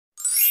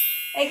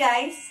Hey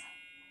guys,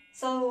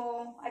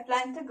 so I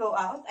plan to go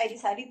out. I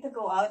decided to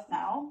go out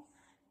now,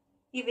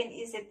 even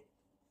if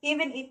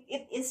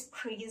it is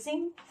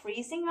freezing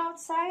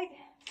outside.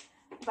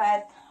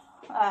 But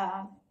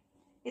uh,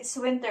 it's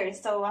winter,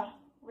 so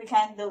we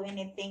can't do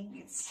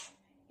anything.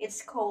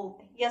 It's cold.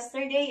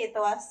 Yesterday it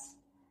was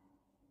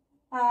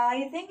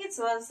I think it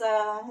was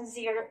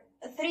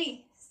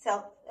 3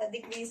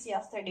 degrees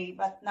yesterday,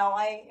 but now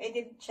I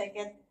didn't check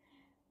it.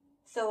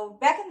 So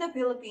back in the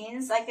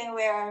Philippines, I can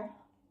wear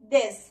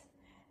this.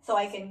 So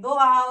I can go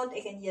out,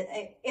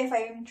 if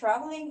I'm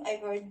traveling, I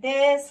wear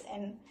this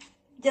and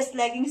just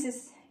leggings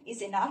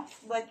is enough.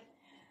 But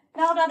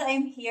now that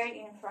I'm here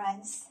in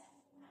France,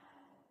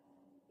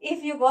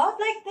 if you go out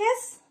like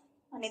this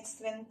and it's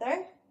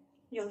winter,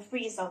 you'll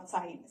freeze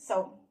outside.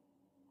 So,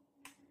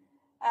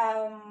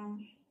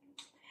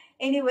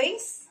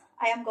 anyways,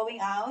 I am going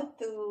out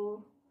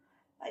to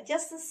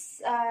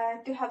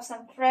to have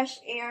some fresh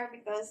air,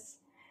 because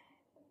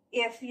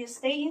if you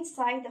stay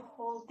inside the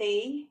whole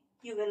day,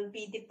 you will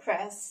be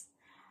depressed.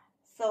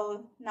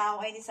 So now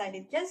I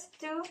decided just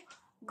to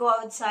go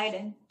outside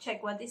and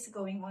check what is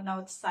going on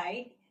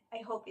outside.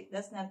 I hope it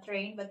does not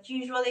rain, but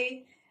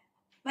usually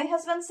my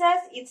husband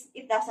says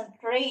it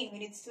doesn't rain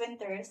when it's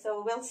winter,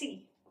 so we'll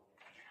see.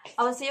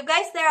 I will see you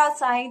guys there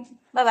outside.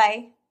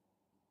 Bye-bye.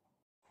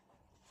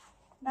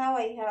 Now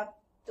I have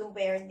to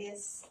wear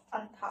this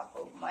on top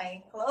of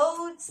my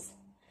clothes.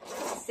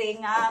 Kasi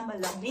nga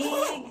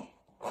malamig.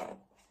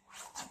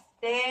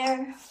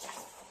 There.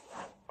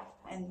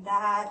 And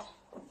that.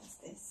 What's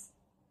this?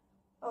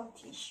 Oh,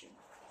 tissue.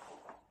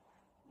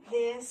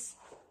 This.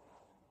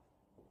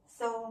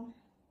 So,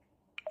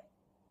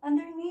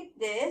 underneath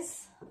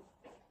this,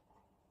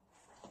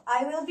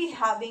 I will be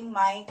having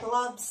my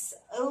gloves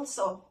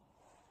also.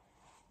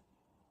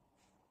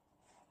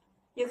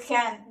 You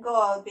can't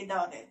go out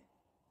without it.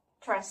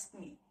 Trust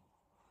me.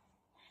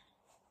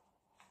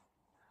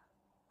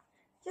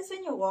 Just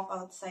when you walk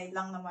outside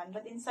lang naman.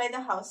 But inside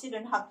the house, you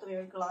don't have to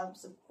wear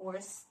gloves, of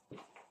course.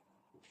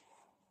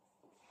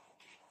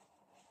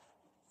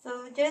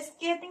 So just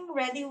getting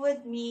ready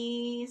with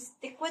me.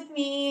 Stick with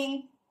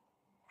me.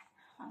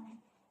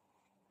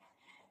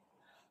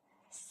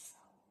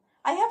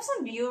 I have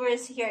some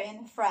viewers here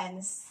in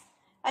France.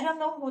 I don't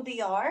know who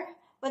they are,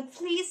 but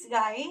please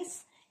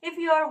guys, if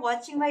you are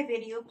watching my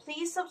video,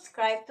 please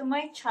subscribe to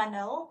my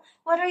channel.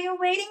 What are you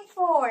waiting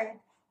for?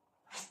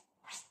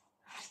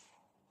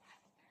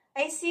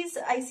 I see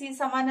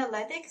some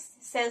analytics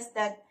says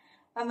that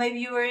my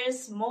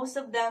viewers, most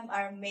of them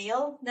are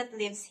male that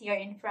lives here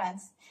in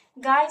France.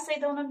 Guys, I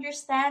don't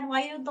understand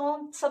why you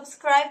don't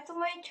subscribe to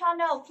my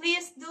channel.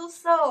 Please do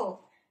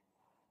so.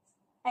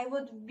 I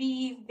would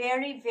be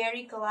very,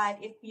 very glad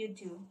if you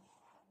do.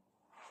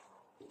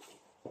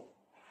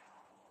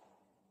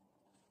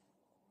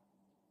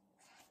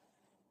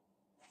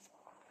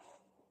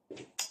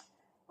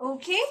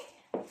 Okay,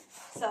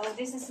 so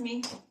this is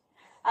me.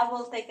 I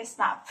will take a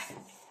snap.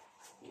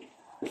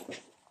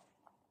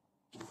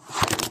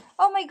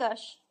 Oh my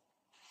gosh,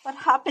 what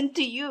happened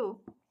to you?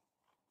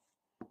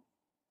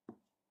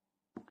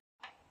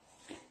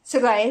 So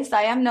guys,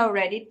 I am now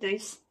ready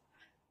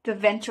to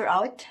venture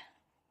out.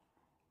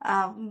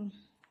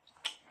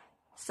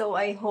 So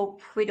I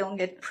hope we don't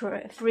get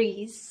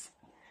freeze.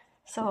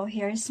 So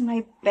here's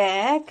my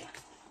bag.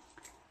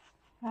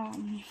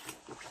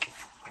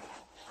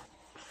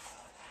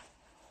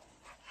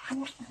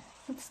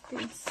 What's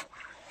this?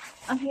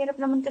 Ang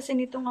hirap naman kasi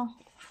nitong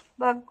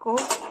bag ko.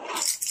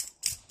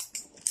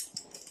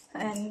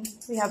 And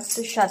we have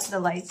to shut the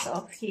lights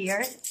off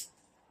here.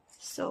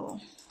 So,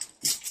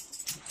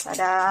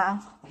 tada!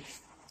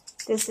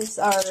 This is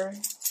our,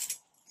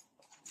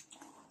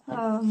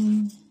 what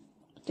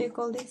do you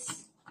call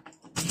this?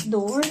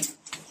 Door.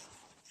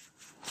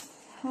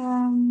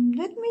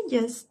 Let me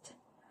just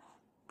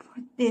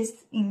put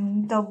this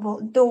in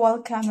dual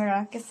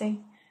camera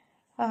kasi,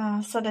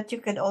 so that you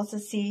could also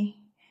see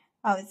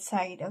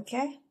outside,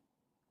 okay?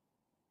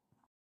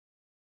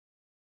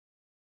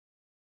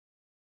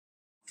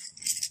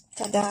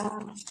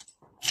 Ta-da!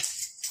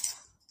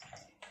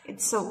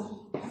 It's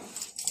so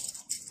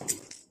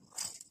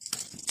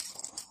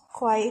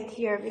quiet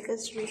here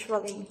because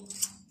usually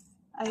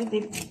I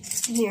live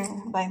here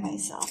by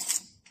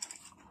myself.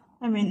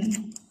 I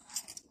mean,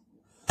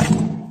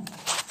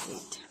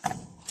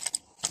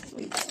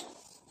 wait.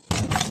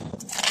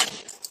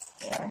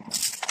 There.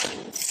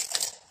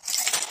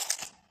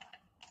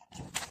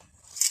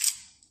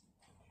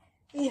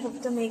 You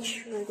have to make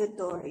sure the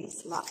door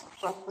is locked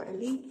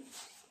properly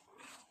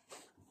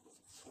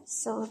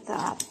so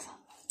that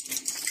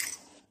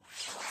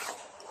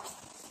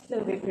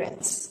no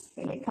regrets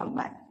when I come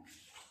back.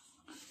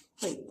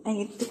 Wait, I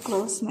need to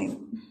close my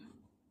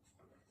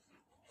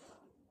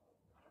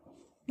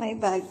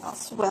bag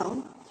as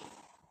well.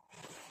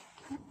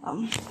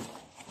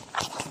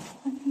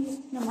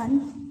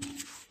 Naman.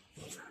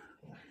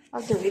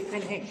 I'll do it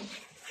when I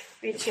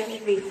reach the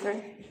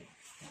elevator.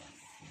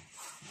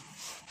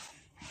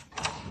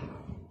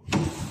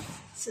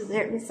 So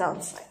there is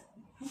outside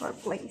our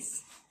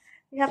place.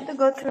 We have to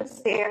go through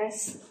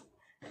stairs.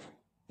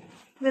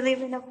 We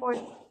live in a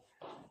fourth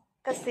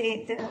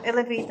kasi the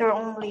elevator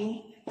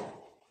only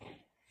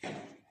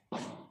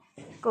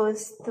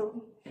goes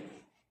to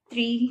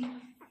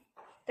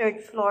third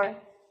floor.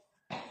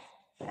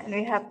 And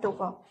we have to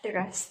walk the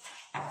rest.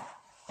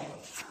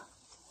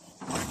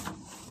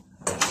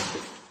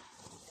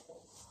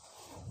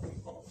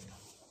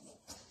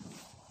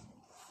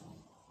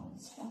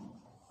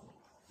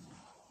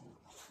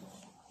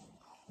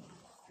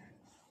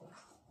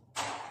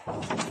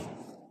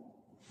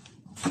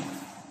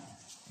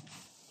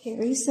 Here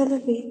is the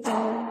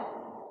elevator.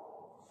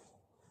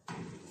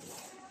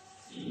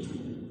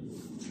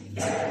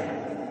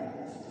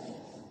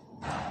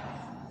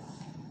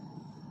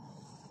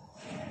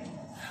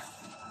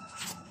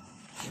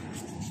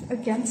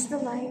 Against the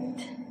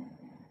light.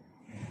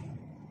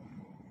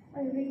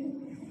 Are we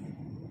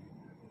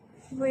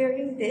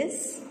wearing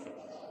this?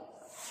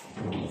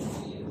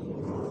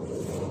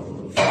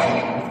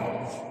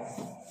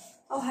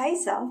 Oh, hi,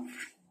 Self.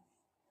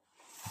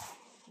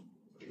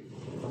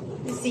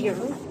 0.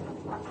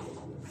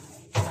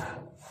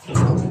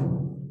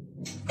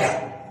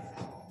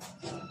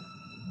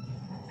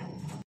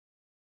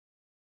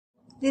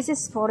 This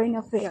is foreign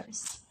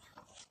affairs.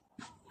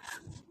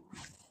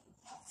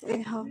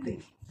 Say how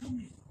big.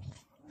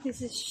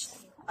 This is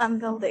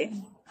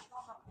building.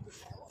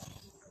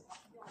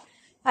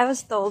 I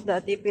was told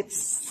that if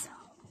it's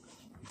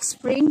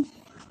spring,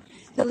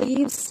 the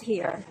leaves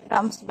here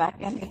comes back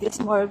and it is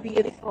more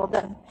beautiful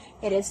than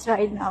it is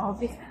right now.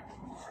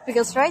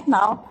 Because right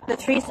now, the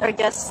trees are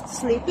just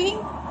sleeping,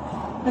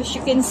 as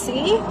you can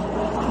see.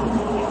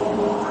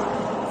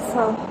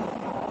 So,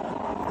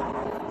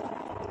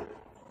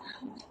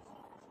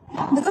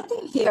 the good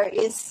thing here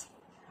is,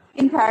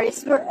 in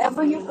Paris,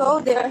 wherever you go,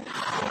 there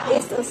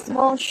is a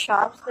small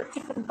shop that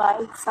you can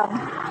buy some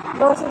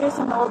groceries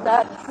and all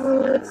that,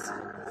 fruits.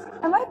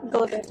 I might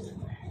go there.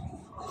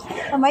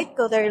 I might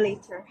go there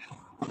later,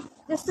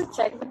 just to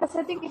check, because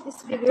I think it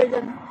is bigger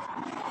than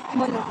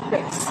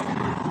Monoprix.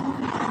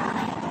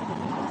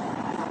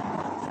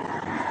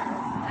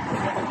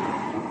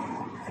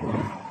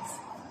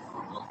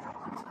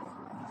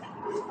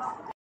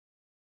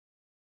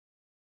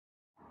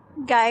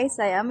 Guys,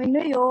 I am in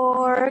New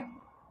York.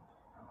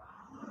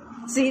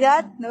 See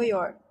that? New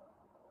York.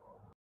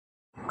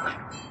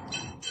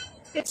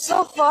 It's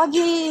so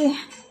foggy.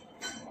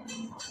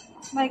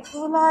 My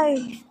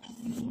kulay.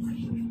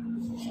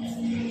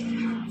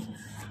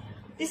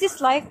 This is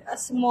like a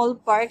small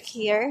park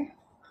here.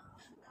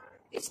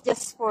 It's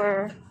just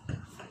for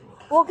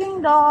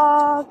walking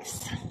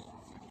dogs.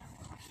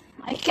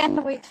 I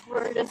can't wait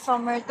for the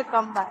summer to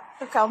come back.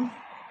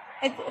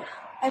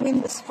 I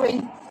mean the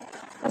spring.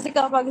 Kasi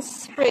kapag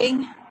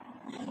spring,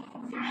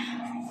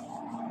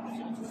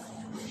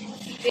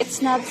 it's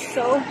not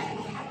so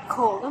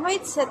cold. I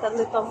might sit a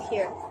little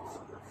here.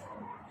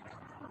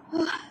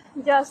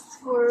 Just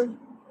for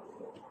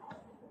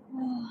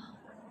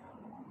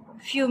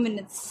a few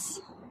minutes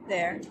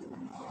there.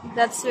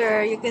 That's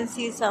where you can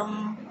see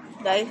some,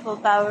 the Eiffel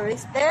Tower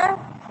is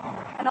there.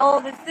 And all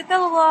these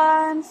little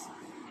ones.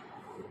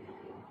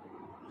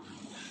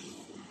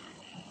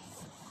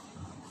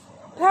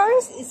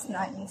 Paris is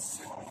nice.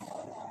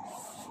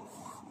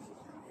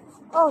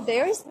 Oh,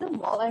 there is the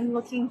mall I'm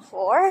looking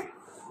for.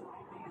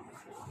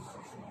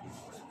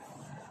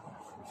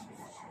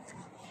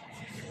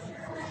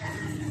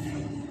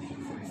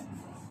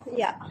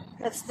 Yeah,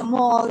 that's the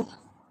mall.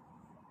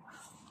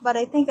 But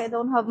I think I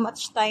don't have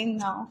much time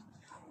now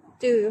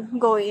to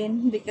go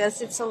in because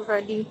it's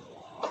already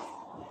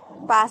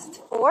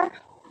past 4.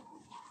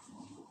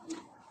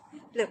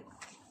 Look.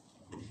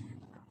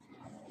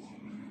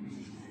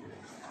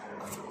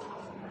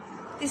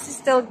 This is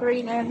still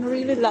green. I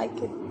really like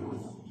it.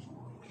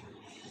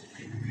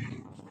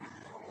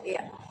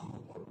 Yeah.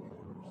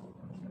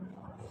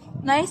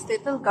 Nice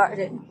little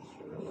garden.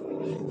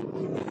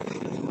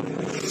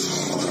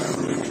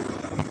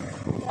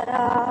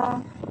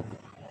 Ta-da!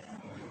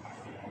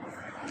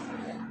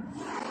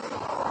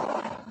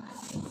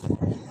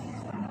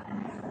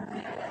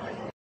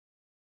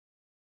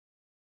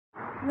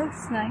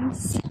 Looks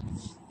nice.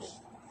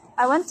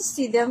 I want to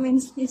see them in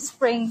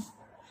spring.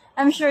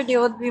 I'm sure they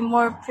would be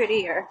more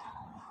prettier.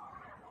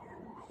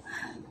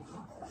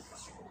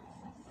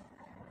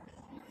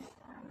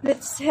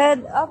 Let's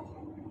head up.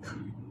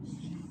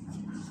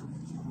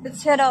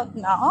 Let's head out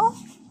now.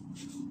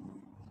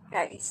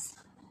 Guys,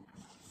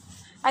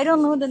 I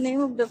don't know the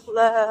name of the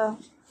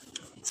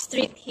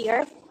street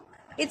here.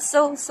 It's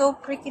so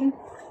freaking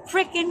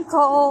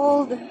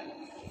cold.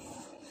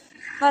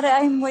 But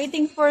I'm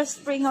waiting for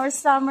spring or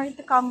summer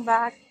to come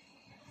back.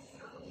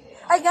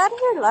 I got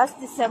here last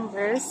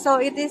December, so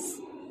it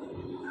is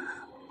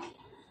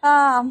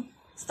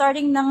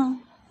starting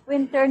ng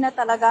winter na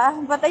talaga.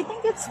 But I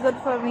think it's good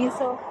for me,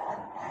 so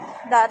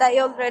that I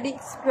already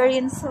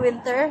experienced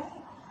winter.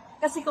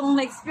 Kasi kung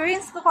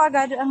na-experience ko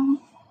agad ang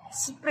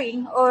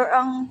spring or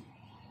ang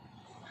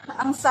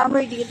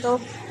summer dito,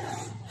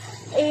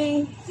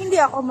 eh, hindi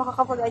ako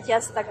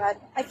makakapag-adjust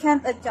agad. I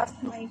can't adjust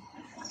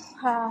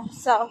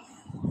So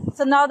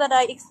now that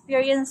I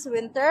experience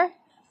winter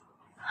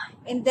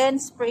and then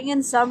spring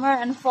and summer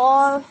and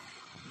fall,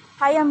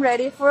 I am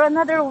ready for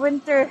another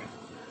winter.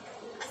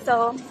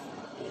 So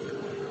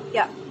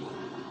yeah.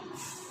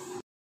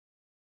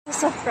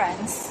 Sa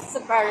France, sa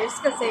Paris,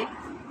 kasi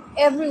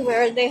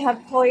everywhere they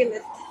have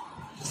toilet.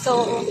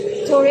 So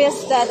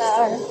tourists that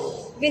are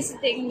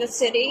visiting the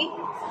city,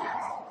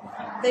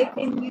 they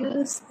can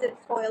use the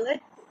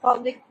toilet,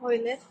 public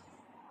toilet.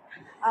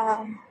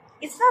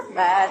 It's not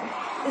bad.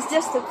 It's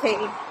just okay.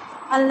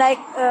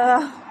 Unlike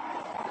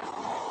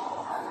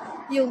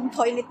yung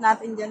toilet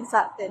natin dyan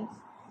sa atin,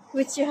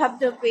 which you have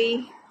to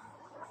pay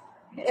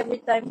every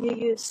time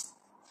you use.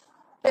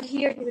 But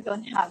here you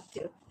don't have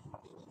to.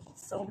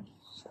 So,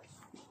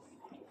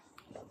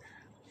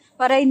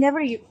 but I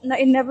never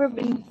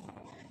been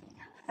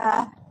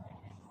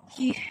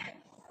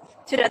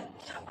to that.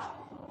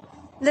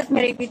 Let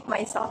me repeat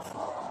myself.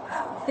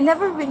 I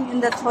never been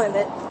in the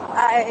toilet.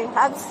 I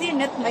have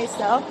seen it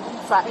myself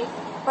inside,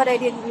 but I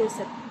didn't use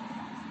it.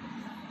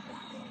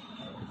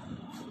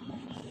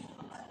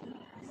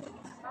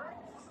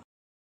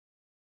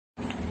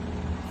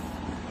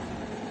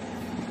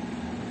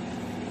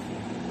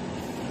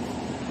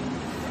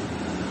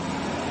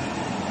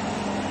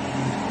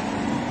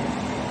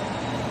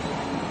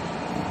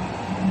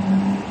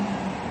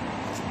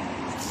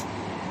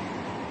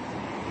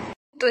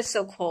 It was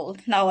so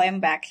cold. Now I'm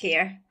back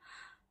here.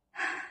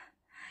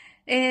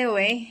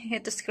 Anyway,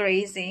 it was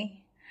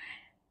crazy.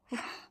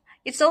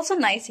 It's also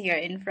nice here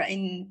in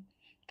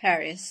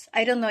Paris.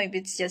 I don't know if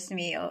it's just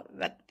me,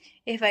 but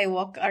if I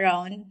walk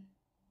around,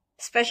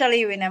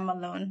 especially when I'm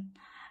alone,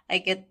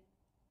 I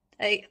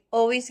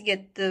always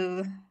get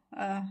to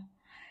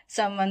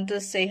someone to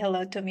say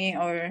hello to me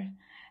or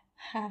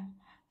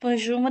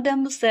bonjour,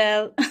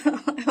 mademoiselle.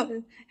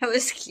 It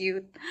was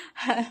cute.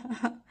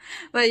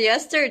 But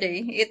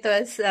yesterday, it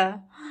was,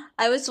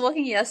 I was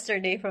walking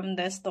yesterday from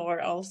the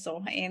store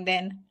also, and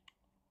then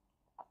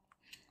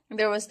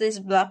there was this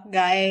black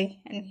guy,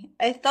 and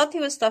I thought he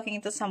was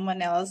talking to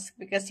someone else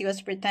because he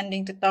was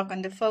pretending to talk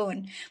on the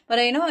phone. But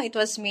I know it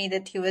was me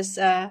that he was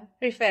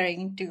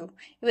referring to.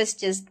 He was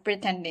just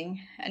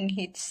pretending, and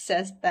he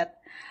says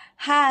that,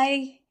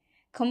 "Hi,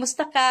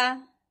 kumusta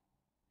ka?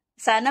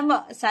 Sana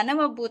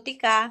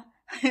mabuti ka."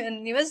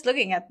 And he was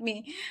looking at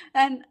me,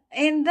 and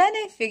then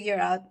I figure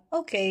out,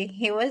 okay,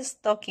 he was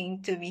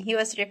talking to me. He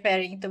was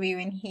referring to me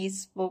when he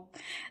spoke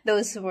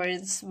those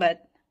words,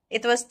 but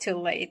it was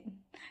too late.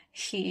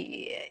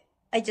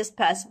 I just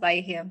passed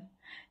by him.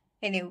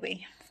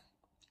 Anyway,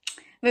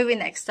 maybe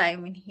next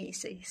time when he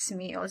says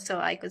me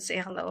also, I could say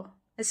hello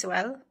as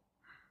well.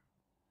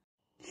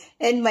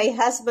 And my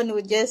husband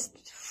would just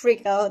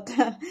freak out.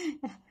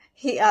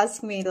 He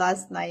asked me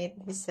last night,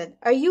 he said,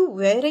 "Are you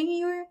wearing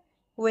your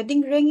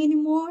wedding ring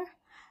anymore?"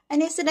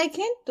 And I said, "I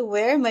can't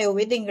wear my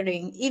wedding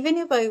ring. Even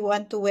if I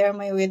want to wear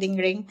my wedding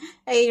ring,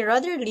 I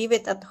rather leave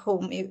it at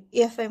home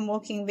if I'm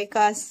walking,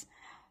 because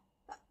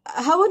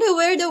how would I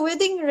wear the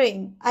wedding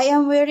ring? I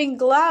am wearing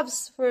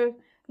gloves, for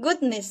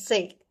goodness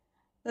sake.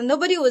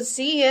 Nobody would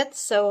see it,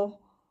 so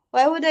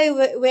why would I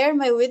wear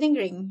my wedding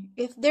ring?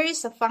 If there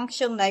is a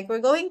function like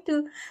we're going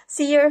to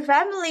see your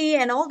family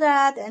and all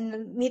that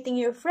and meeting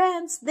your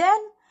friends, then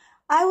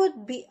I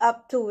would be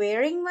up to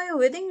wearing my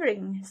wedding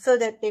ring so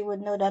that they would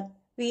know that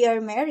we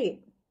are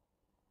married."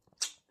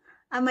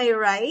 Am I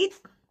right?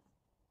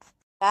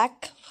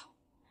 Back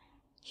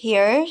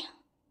here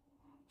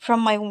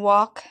from my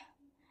walk,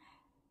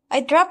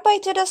 I dropped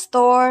by to the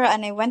store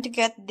and I went to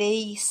get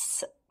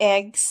these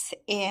eggs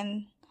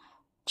and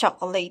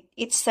chocolate.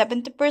 It's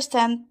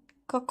 70%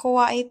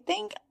 cocoa, I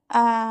think.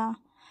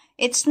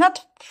 It's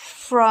not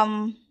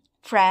from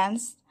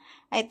France.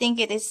 I think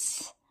it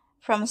is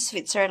from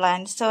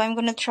Switzerland. So I'm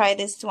gonna try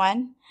this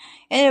one.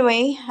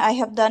 Anyway, I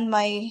have done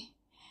my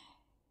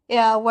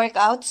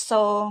workout,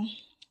 so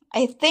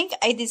I think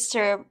I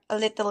deserve a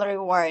little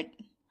reward.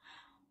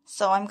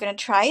 So I'm gonna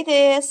try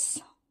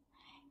this,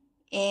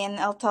 and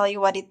I'll tell you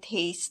what it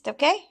tastes,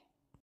 okay?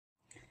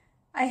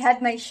 I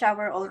had my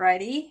shower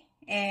already,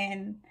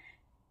 and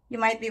you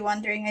might be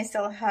wondering, I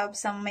still have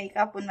some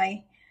makeup on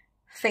my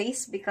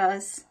face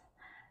because,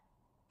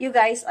 you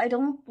guys, I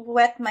don't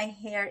wet my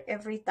hair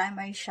every time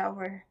I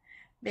shower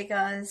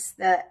because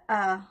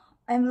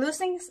I'm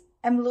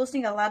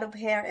losing a lot of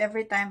hair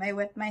every time I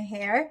wet my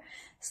hair.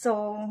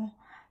 So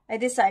I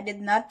decided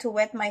not to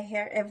wet my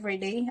hair every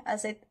day,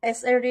 as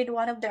I read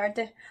one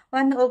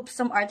of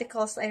some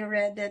articles I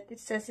read that it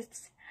says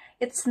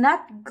it's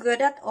not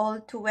good at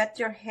all to wet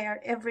your hair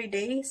every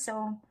day.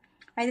 So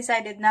I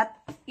decided not,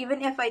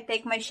 even if I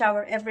take my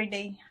shower every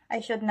day,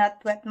 I should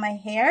not wet my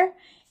hair.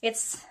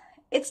 It's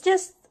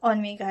just on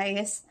me,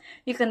 guys.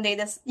 You can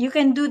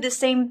do the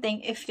same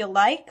thing if you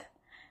like,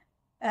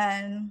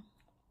 and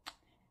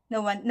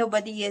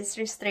nobody is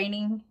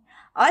restraining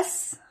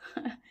us.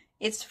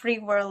 It's free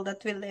world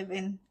that we live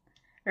in,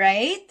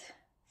 right?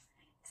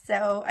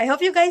 So I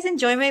hope you guys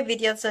enjoy my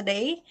video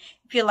today.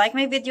 If If you like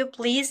my video,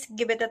 please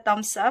give it a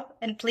thumbs up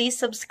and please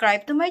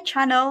subscribe to my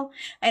channel.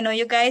 I know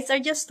you guys are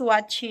just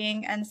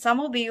watching and some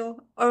of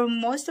you or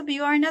most of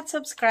you are not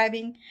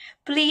subscribing.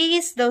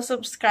 Please do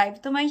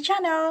subscribe to my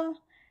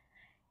channel.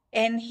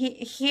 And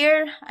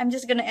here, I'm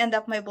just gonna end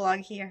up my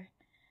vlog here.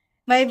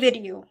 My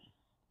video.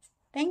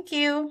 Thank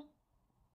you.